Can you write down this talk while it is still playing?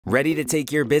Ready to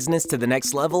take your business to the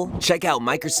next level? Check out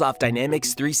Microsoft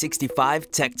Dynamics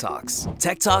 365 Tech Talks.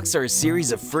 Tech Talks are a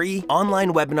series of free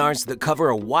online webinars that cover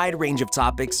a wide range of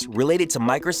topics related to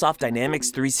Microsoft Dynamics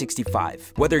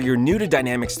 365. Whether you're new to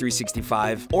Dynamics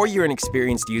 365 or you're an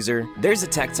experienced user, there's a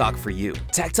Tech Talk for you.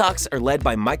 Tech Talks are led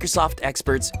by Microsoft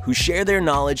experts who share their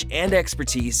knowledge and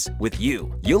expertise with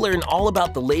you. You'll learn all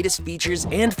about the latest features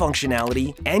and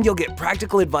functionality, and you'll get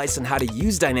practical advice on how to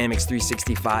use Dynamics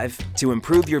 365 to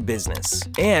improve your business.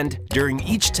 And during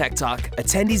each Tech Talk,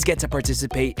 attendees get to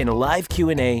participate in a live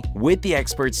Q&A with the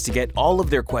experts to get all of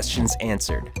their questions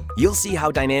answered. You'll see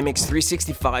how Dynamics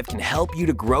 365 can help you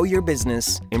to grow your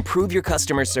business, improve your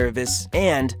customer service,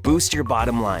 and boost your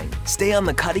bottom line. Stay on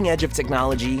the cutting edge of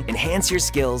technology, enhance your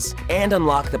skills, and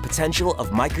unlock the potential of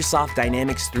Microsoft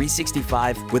Dynamics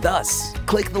 365 with us.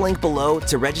 Click the link below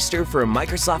to register for a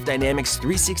Microsoft Dynamics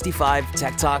 365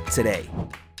 Tech Talk today.